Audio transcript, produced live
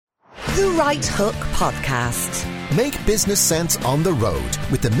The Right Hook Podcast. Make business sense on the road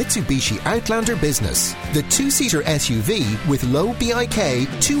with the Mitsubishi Outlander Business. The two-seater SUV with low BIK,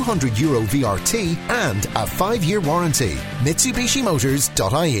 €200 VRT and a 5-year warranty.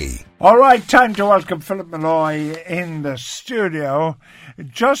 MitsubishiMotors.ie. All right, time to welcome Philip Molloy in the studio.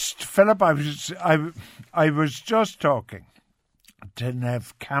 Just, Philip, I was just talking to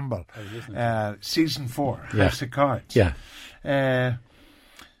Nev Campbell, season 4, House of Cards. Yeah.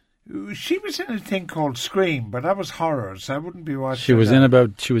 She was in a thing called Scream, but that was horrors. I wouldn't be watching. She was in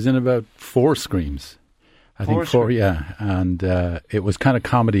about 4 Screams. I think 4, yeah. And it was kind of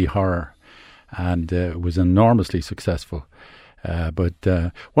comedy horror, and it was enormously successful. But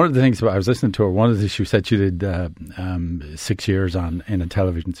one of the things I was listening to her, one of the she said she did 6 years in a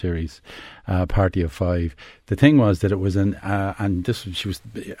television series, Party of 5. The thing was that it was and this she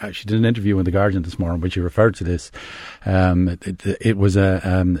did an interview in The Guardian this morning, which she referred to this. It was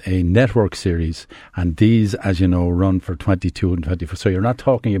a network series, and these, as you know, run for 22 and 24. So you're not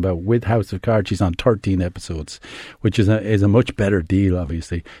talking about with House of Cards. She's on 13 episodes, which is a much better deal.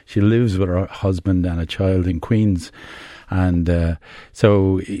 Obviously, she lives with her husband and a child in Queens. And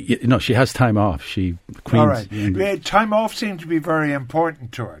so, she has time off. Queens. All right. Time off seemed to be very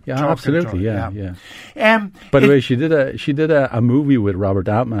important to her. Yeah, absolutely. Yeah. By the way, she did a movie with Robert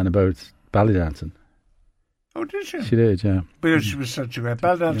Altman about ballet dancing. Oh, did she? She did, yeah. Because she was such a great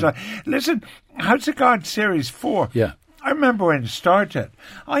ballet dancer. Yeah. Listen, House of Cards Series 4. Yeah. I remember when it started.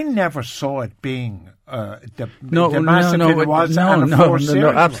 I never saw it being the massive it was. No,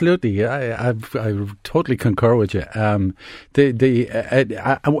 absolutely. I totally concur with you. If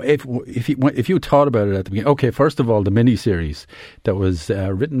you thought about it at the beginning, okay, first of all, the miniseries that was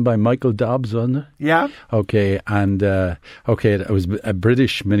written by Michael Dobbs, wasn't it? Yeah. Okay, and it was a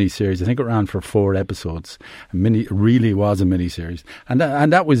British miniseries. I think it ran for 4 episodes. Really was a miniseries, and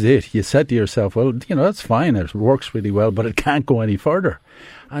that was it. You said to yourself, well, that's fine. It works really well, but it can't go any further.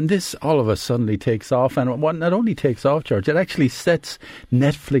 And this all of a sudden takes off, and what not only takes off, George, it actually sets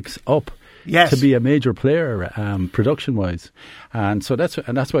Netflix up to be a major player, production-wise, and so that's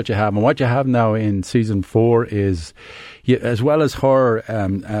what you have. And what you have now in season 4 is, as well as horror,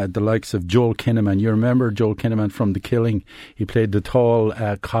 the likes of Joel Kinnaman. You remember Joel Kinnaman from The Killing? He played the tall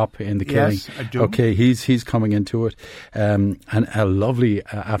cop in The Killing. Yes, I do. Okay, he's coming into it, and a lovely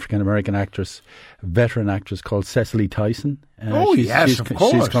African-American actress, veteran actress called Cecily Tyson. Of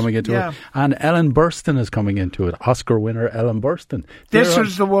course. She's coming into it. And Ellen Burstyn is coming into it. Oscar winner Ellen Burstyn. This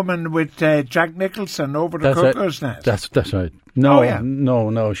was the woman with Jack Nicholson, Over the Cuckoo's Nest. That's right.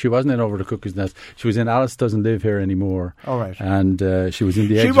 No, she wasn't in Over the Cuckoo's Nest. She was in Alice Doesn't Live Here Anymore. All right. And she was in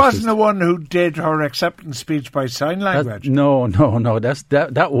The Exorcist. She wasn't the one who did her acceptance speech by sign language. No.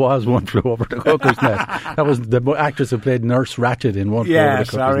 That was One Flew Over the Cuckoo's Nest. That was the actress who played Nurse Ratched in One Flew Over the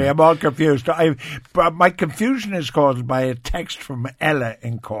Cuckoo's Nest. Sorry, I'm all confused. My confusion is caused by a text from Ella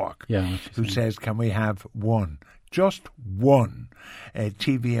in Cork, who says, can we have just one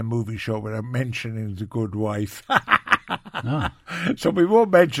TV and movie show without mentioning The Good Wife? No. So we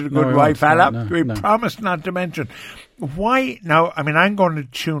won't mention The Good Wife, Ella. We promise not to mention. Why? Now, I'm going to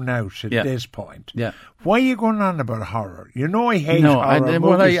tune out at this point. Yeah. Why are you going on about horror? I hate horror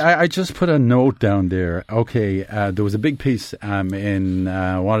movies. I just put a note down there. Okay, there was a big piece in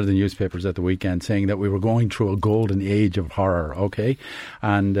one of the newspapers at the weekend saying that we were going through a golden age of horror, okay?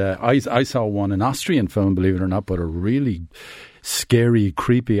 And I saw an Austrian film, believe it or not, but a really scary,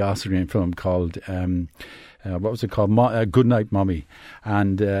 creepy Austrian film called... what was it called? Good Night, Mommy.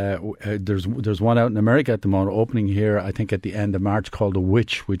 And there's one out in America at the moment, opening here, I think, at the end of March, called The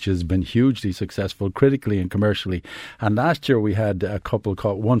Witch, which has been hugely successful critically and commercially. And last year we had a couple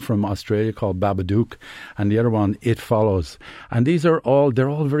one from Australia called Babadook, and the other one, It Follows. And these are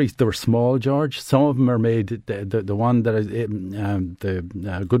they're small, George. Some of them are made, the one that is,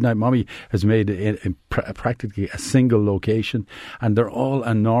 the Good Night, Mommy is made in practically a single location, and they're all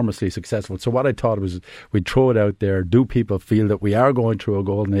enormously successful. So what I thought was we'd throw it out there. Do people feel that we are going through a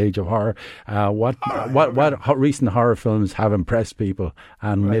golden age of horror? What recent horror films have impressed people,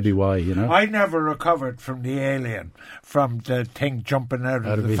 and maybe why? I never recovered from the alien, from the thing jumping out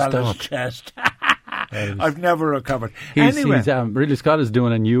of the fella's chest. I've never recovered. Ridley Scott is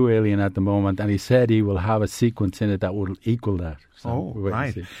doing a new Alien at the moment, and he said he will have a sequence in it that will equal that. So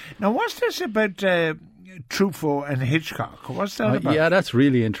right. Now, what's this about Truffaut and Hitchcock. What's that about? Yeah, that's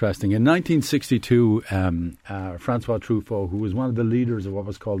really interesting. In 1962, Francois Truffaut, who was one of the leaders of what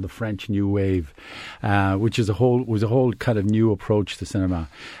was called the French New Wave, which was a whole kind of new approach to cinema,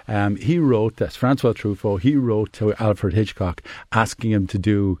 he wrote this. Francois Truffaut, he wrote to Alfred Hitchcock asking him to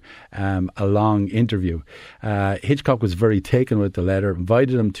do a long interview. Hitchcock was very taken with the letter,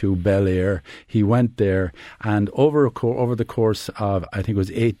 invited him to Bel Air. He went there, and over the course of, I think it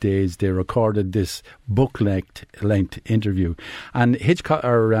was 8 days, they recorded this book-length interview. And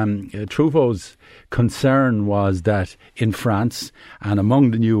Truffaut's concern was that in France and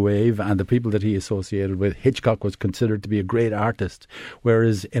among the New Wave and the people that he associated with, Hitchcock was considered to be a great artist,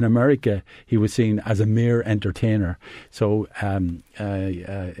 whereas in America he was seen as a mere entertainer. So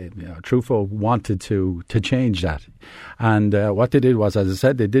Truffaut wanted to change that. And what they did was, as I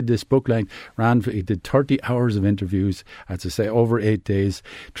said, they did this book length, he did 30 hours of interviews, as I say, over 8 days.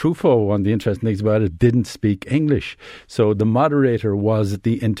 Truffaut, one of the interesting things about it, didn't speak English. So the moderator was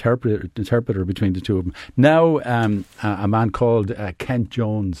the interpreter between the two of them. Now, a man called Kent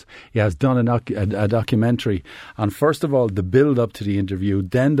Jones, he has done a documentary on, first of all, the build-up to the interview,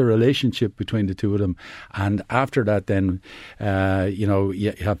 then the relationship between the two of them. And after that, then,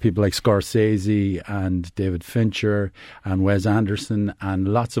 you have people like Scorsese and David Fincher and Wes Anderson and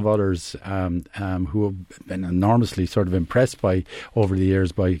lots of others who have been enormously sort of impressed over the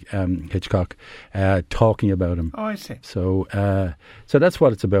years by Hitchcock, talking about him. Oh, I see. So that's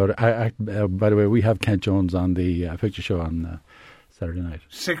what it's about. By the way, we have Kent Jones on the picture show on Saturday night.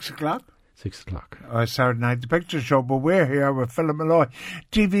 6 o'clock? 6 o'clock. Saturday night, the picture show, but we're here with Philip Molloy,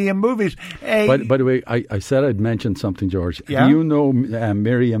 TV and movies. By the way, I said I'd mention something, George. Yeah? Do you know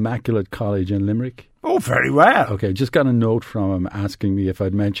Mary Immaculate College in Limerick? Oh, very well. Okay, just got a note from him asking me if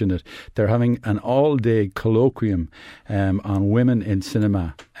I'd mentioned it. They're having an all-day colloquium on women in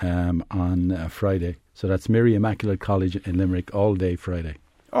cinema on Friday. So that's Mary Immaculate College in Limerick, all day Friday.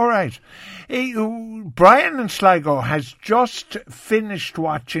 All right. Brian in Sligo has just finished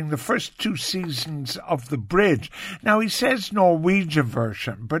watching the first 2 seasons of The Bridge. Now, he says Norwegian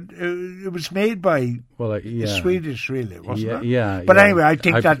version, but it was made by Swedish, really, wasn't it? Yeah. But anyway, I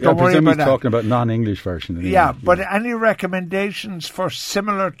think don't worry about that. He's talking about non-English version. Yeah, but any recommendations for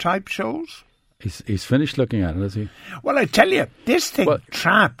similar type shows? He's finished looking at it, has he? Well, I tell you, this thing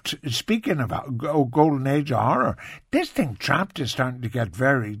Trapped, speaking of golden age of horror, this thing Trapped is starting to get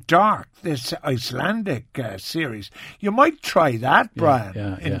very dark, this Icelandic series. You might try that,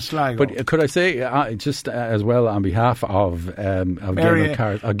 Brian, in Sligo. But could I say, just as well on behalf of Game of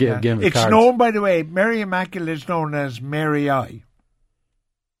Cards... It's known, by the way, Mary Immaculate is known as Mary I.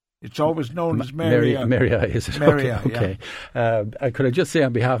 It's always known as Mary I. Mary I, is it? Mary okay. Could I just say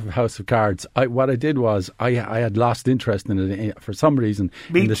on behalf of House of Cards, what I did was I had lost interest in it for some reason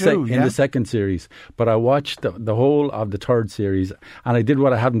in the second series, but I watched the whole of the third series, and I did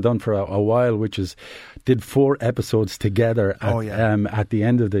what I hadn't done for a while, which is did 4 episodes together at the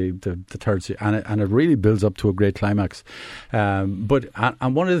end of the third series, and it really builds up to a great climax. But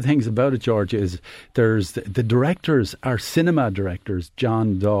one of the things about it, George, is there's the directors are cinema directors,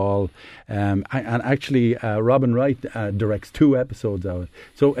 John Dahl. And actually Robin Wright directs 2 episodes of it.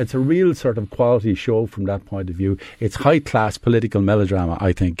 So it's a real sort of quality show from that point of view. It's high-class political melodrama,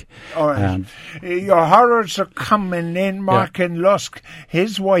 I think. All right. Your horrors are coming in. Markin Lusk,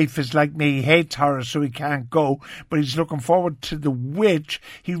 his wife is like me, he hates horror, so he can't go, but he's looking forward to The Witch.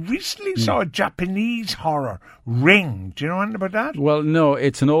 He recently saw a Japanese horror, Ring. Do you know anything about that? Well, no,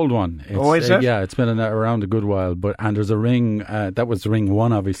 it's an old one. Is it? Yeah, it's been around a good while. And there's a Ring, that was Ring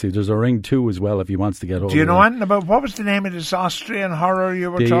 1, obviously. There's a Ring 2 as well if he wants to get over. Do you know anything about, what was the name of this Austrian horror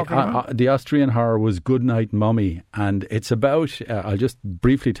you were talking about? The Austrian horror was Goodnight Mummy, and it's about, I'll just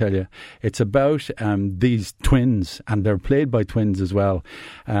briefly tell you, it's about these twins, and they're played by twins as well,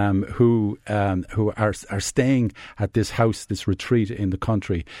 who are staying at this house, this retreat in the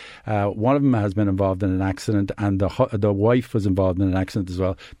country. One of them has been involved in an accident, and the wife was involved in an accident as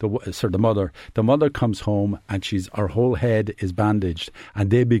well. The mother comes home, and her whole head is bandaged, and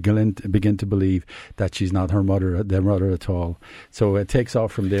they begin to believe that she's not their mother at all. So it takes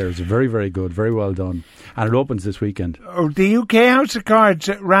off from there. It's very, very good, very well done, and it opens this weekend. The UK House of Cards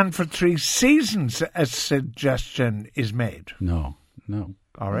ran for 3 seasons. A suggestion is made. No.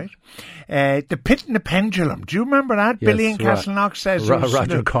 All right. The Pit and the Pendulum. Do you remember that? Yes, Billy and Castleknock says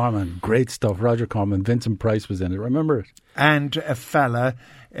Roger Corman. Great stuff. Roger Corman. Vincent Price was in it. Remember it? And a fella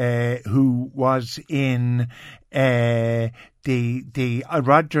who was in the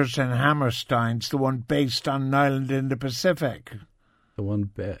Rodgers and Hammerstein's, the one based on an island in the Pacific. The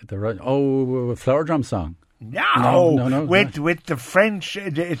one, Flower Drum Song. No. With the French,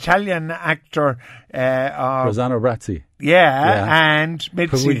 the Italian actor Rossano Brazzi. And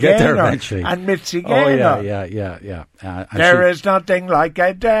Mitzi we get there eventually. And Mitzi Gaynor. Yeah. There is nothing like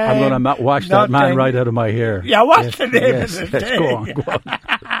a day. I'm going to wash that man right out of my hair. Yeah, what's the name of the day? Go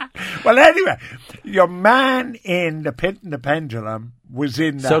on. Well, anyway, your man in The Pit and the Pendulum was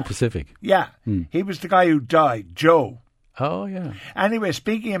in that. South Pacific. Yeah. He was the guy who died, Joe. Oh, yeah. Anyway,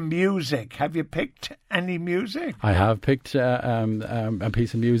 speaking of music, have you picked any music? I have picked a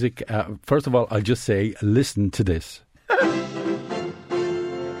piece of music. First of all, I'll just say, listen to this.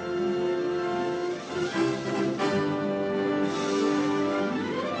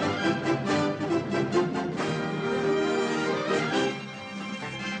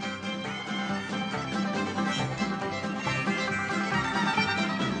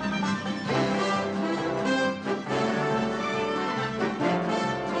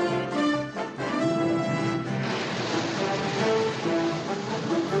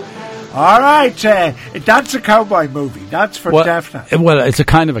 All right, that's a cowboy movie. That's for definite. Well, it's a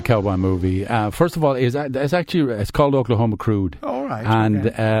kind of a cowboy movie. First of all, it's called Oklahoma Crude. All right, and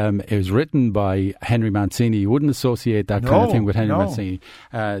it was written by Henry Mancini. You wouldn't associate that kind of thing with Henry Mancini.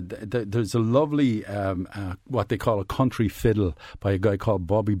 There's a lovely what they call a country fiddle by a guy called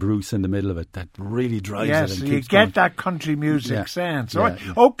Bobby Bruce in the middle of it that really drives it. Yes, you get that country music sense. Right.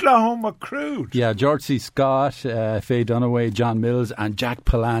 Oklahoma Crude. Yeah, George C. Scott, Faye Dunaway, John Mills, and Jack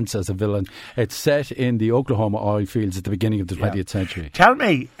Palance as a villain. It's set in the Oklahoma oil fields at the beginning of the 20th century. Tell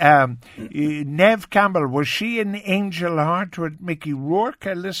me, Neve Campbell, was she in Angel Heart with Mickey Rourke,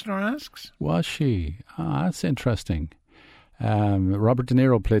 a listener asks? Was she? That's interesting. Robert De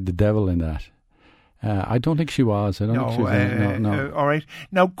Niro played the devil in that. I don't think she was. I don't think she was. No. All right.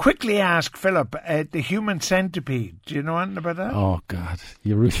 Now, quickly ask Philip, the Human Centipede. Do you know anything about that? Oh God,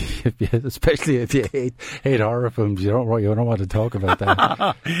 you really, especially if you hate horror films, you don't want to talk about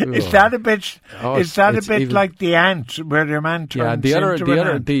that. Is that a bit? Is that a bit like The Ant, where the man turns into an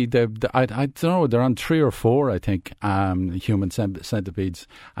ant? I don't know. They're on 3 or 4, I think, human centipedes,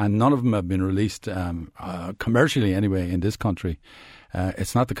 and none of them have been released commercially anyway in this country.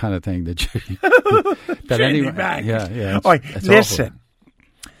 It's not the kind of thing that you that anyone. Yeah. It's listen.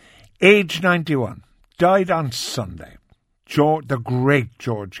 Awful. Age 91, died on Sunday. The great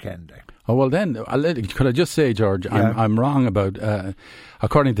George Kennedy. Oh well, then could I just say, George, I'm wrong about.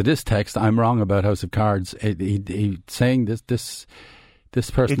 According to this text, I'm wrong about House of Cards. He saying this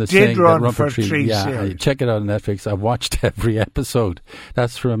person is saying that Run for 3 series. Check it out on Netflix. I've watched every episode.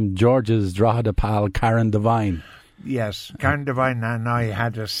 That's from George's Drogheda pal Karen Devine. Yes, Karen Devine and I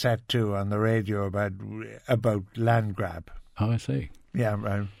had a set too on the radio about land grab. Oh, I see. Yeah,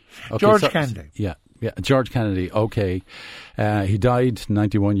 right. Okay, George Kennedy. Yeah, George Kennedy. Okay, he died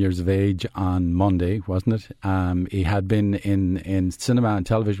 91 years of age on Monday, wasn't it? He had been in cinema and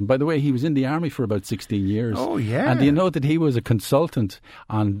television. By the way, he was in the army for about 16 years. Oh, yeah. And do you know that he was a consultant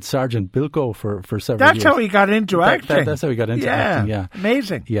on Sergeant Bilko for several years? That's how he got into acting. That's how he got into acting, yeah.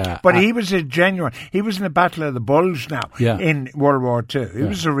 Amazing. Yeah. But he was a genuine... He was in the Battle of the Bulge now in World War II. He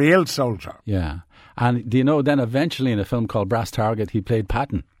was a real soldier. Yeah. And do you know, then eventually in a film called Brass Target, he played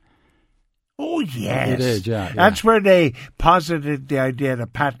Patton. Oh, yes. It is, yeah. That's where they posited the idea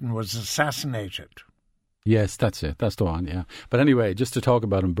that Patton was assassinated. Yes, that's it. That's the one, yeah. But anyway, just to talk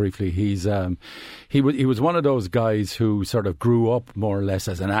about him briefly, he was one of those guys who sort of grew up more or less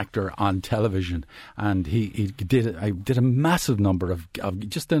as an actor on television, and he did a massive number of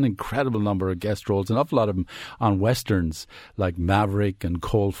just an incredible number of guest roles, an awful lot of them on westerns like Maverick and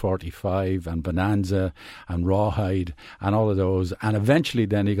Colt 45 and Bonanza and Rawhide and all of those, and eventually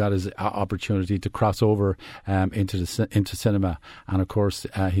then he got his opportunity to cross over into cinema, and of course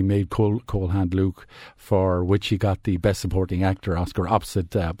he made Cold Hand Luke, for which he got the Best Supporting Actor Oscar opposite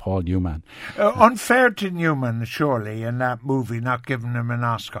Paul Newman. Unfair to Newman, surely, in that movie, not giving him an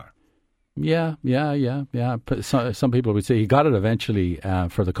Oscar. Yeah. Some people would say he got it eventually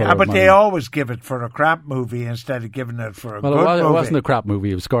for The Colour of Money. But they always give it for a crap movie instead of giving it for a good movie. It wasn't a crap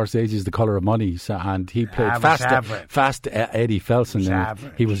movie. It was Scorsese's The Colour of Money, and he played fast Eddie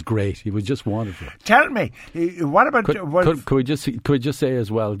Felsen. He was great. He was just wonderful. Tell me, what about... Could we just say as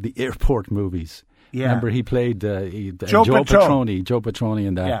well, the airport movies? Yeah. Remember, he played Joe Petroni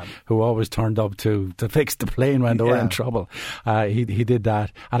in that, who always turned up to fix the plane when they were in trouble. He did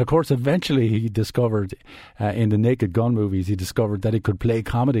that. And of course, eventually he discovered, in the Naked Gun movies, he discovered that he could play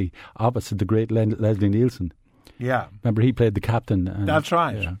comedy opposite the great Leslie Nielsen. Yeah. Remember, he played the captain. That's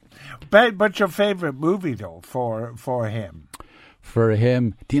right. Yeah. But your favourite movie, though, for him? for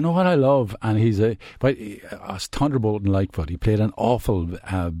him. Do you know what I love? And he's a Thunderbolt and Lightfoot. He played an awful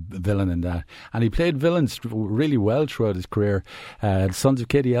villain in that, and he played villains really well throughout his career. Sons of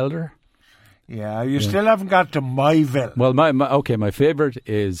Katie Elder. Yeah, you still haven't got to my villain. Well, my favourite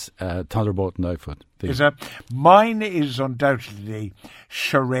is Thunderbolt and Lightfoot. Mine is undoubtedly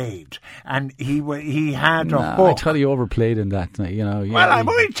Charade, and he had a hook. I thought he overplayed in that. I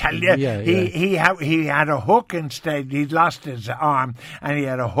might tell you, he had a hook instead. He'd lost his arm, and he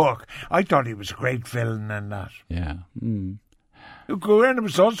had a hook. I thought he was a great villain in that. Yeah. Mm. And it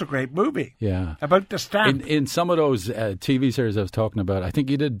was also a great movie. Yeah, about the stamp. In some of those TV series I was talking about, I think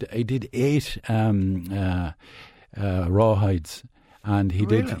he did 8 rawhides, and he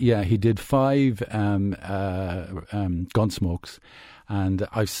did 5 Gunsmokes, and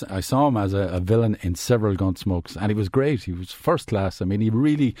I saw him as a villain in several Gunsmokes, and he was great. He was first class. I mean, he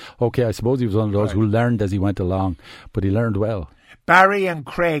really I suppose he was one of those who learned as he went along, but he learned well. Barry and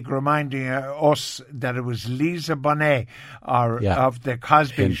Craig reminding us that it was Lisa Bonet of the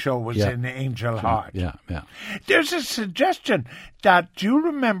Cosby Show was in Angel Heart. Yeah. There's a suggestion that, do you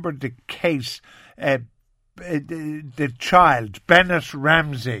remember the case, the child, Bennett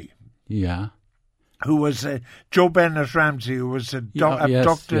Ramsey? Yeah. Who was Joe Bennett Ramsey, who was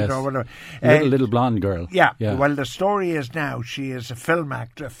abducted or whatever. Little blonde girl. Yeah. Well, the story is now she is a film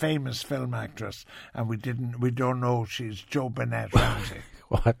actor, a famous film actress, and we don't know she's Joe Bennett Ramsey.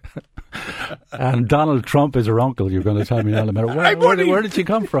 What? And Donald Trump is her uncle, you're going to tell me now. Where did she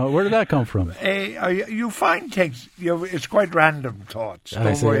come from? Where did that come from? You find things, it's quite random thoughts.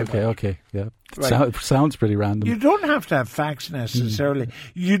 Don't worry about it. Okay, yeah. Right. Sounds pretty random. You don't have to have facts necessarily.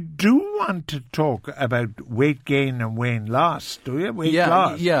 You do want to talk about weight gain and weight loss, do you? Weight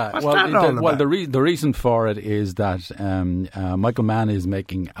loss. Yeah. What's that all about? The reason for it is that Michael Mann is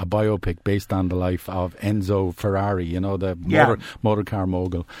making a biopic based on the life of Enzo Ferrari, the motor car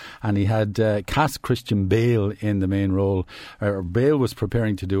mogul, and he had cast Christian Bale in the main role. Bale was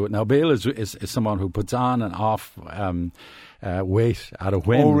preparing to do it. Now, Bale is someone who puts on and off weight at a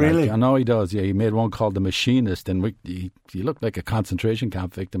whim. Oh, really? I know he does. Yeah, he made one called The Machinist, and he looked like a concentration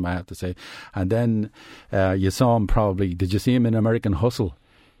camp victim, I have to say. And then you saw him probably. Did you see him in American Hustle?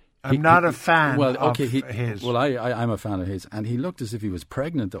 I'm not a fan of his. Well, I'm a fan of his, and he looked as if he was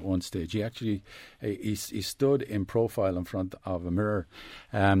pregnant at one stage. He actually he stood in profile in front of a mirror.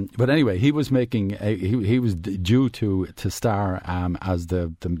 But anyway, he was making he was due to star as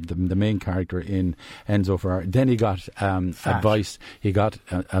the main character in Enzo Ferrari. Then he got advice. He got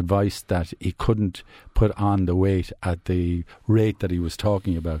advice that he couldn't put on the weight at the rate that he was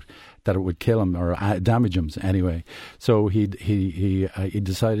talking about, that it would kill him or damage him anyway. So he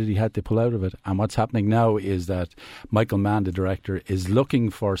decided he had to pull out of it. And what's happening now is that Michael Mann, the director, is looking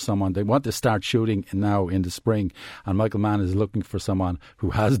for someone. They want to start shooting now in the spring, and Michael Mann is looking for someone who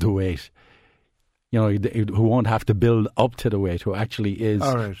has the weight. Who won't have to build up to the weight, who actually is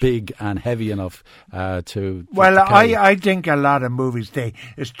big and heavy enough to. Well, I think a lot of movies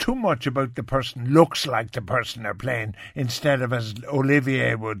it's too much about the person looks like the person they're playing, instead of, as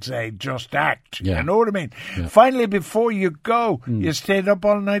Olivier would say, just act. Yeah. You know what I mean? Yeah. Finally, before you go, you stayed up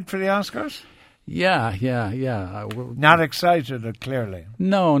all night for the Oscars? Yeah. Not excited, clearly.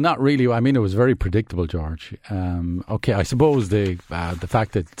 No, not really. I mean, it was very predictable, George. I suppose the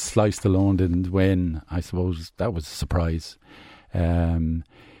fact that Sly Stallone didn't win, I suppose that was a surprise.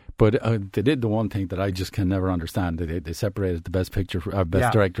 But they did the one thing that I just can never understand. They separated the best picture,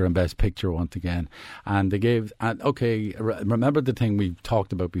 best director, and best picture once again. And they gave. Remember the thing we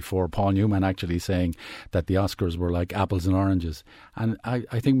talked about before? Paul Newman actually saying that the Oscars were like apples and oranges, and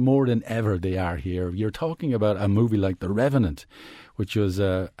I think more than ever they are here. You're talking about a movie like The Revenant, which was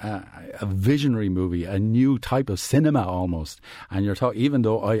a visionary movie, a new type of cinema almost. And you're talking, even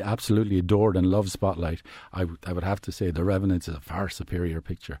though I absolutely adored and loved Spotlight, I would have to say The Revenant is a far superior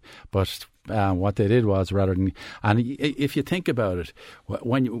picture. But what they did was, rather than, and if you think about it,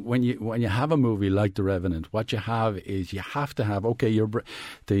 when you have a movie like The Revenant, what you have is you have to have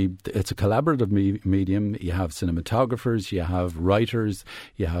it's a collaborative medium. You have cinematographers, you have writers,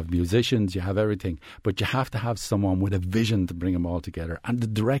 you have musicians, you have everything, but you have to have someone with a vision to bring them all together, and the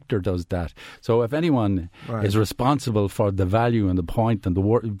director does that. So if anyone is responsible for the value and the point and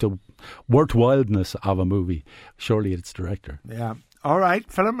the worthwhileness of a movie, surely it's the director. Yeah. All right,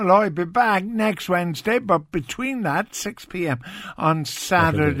 Philip Molloy will be back next Wednesday, but between that, 6 p.m. on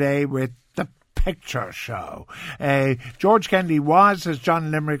Saturday with The Picture Show. George Kennedy was, as John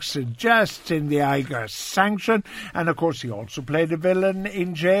Limerick suggests, in the Eiger Sanction, and of course he also played a villain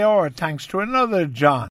in JR, thanks to another John.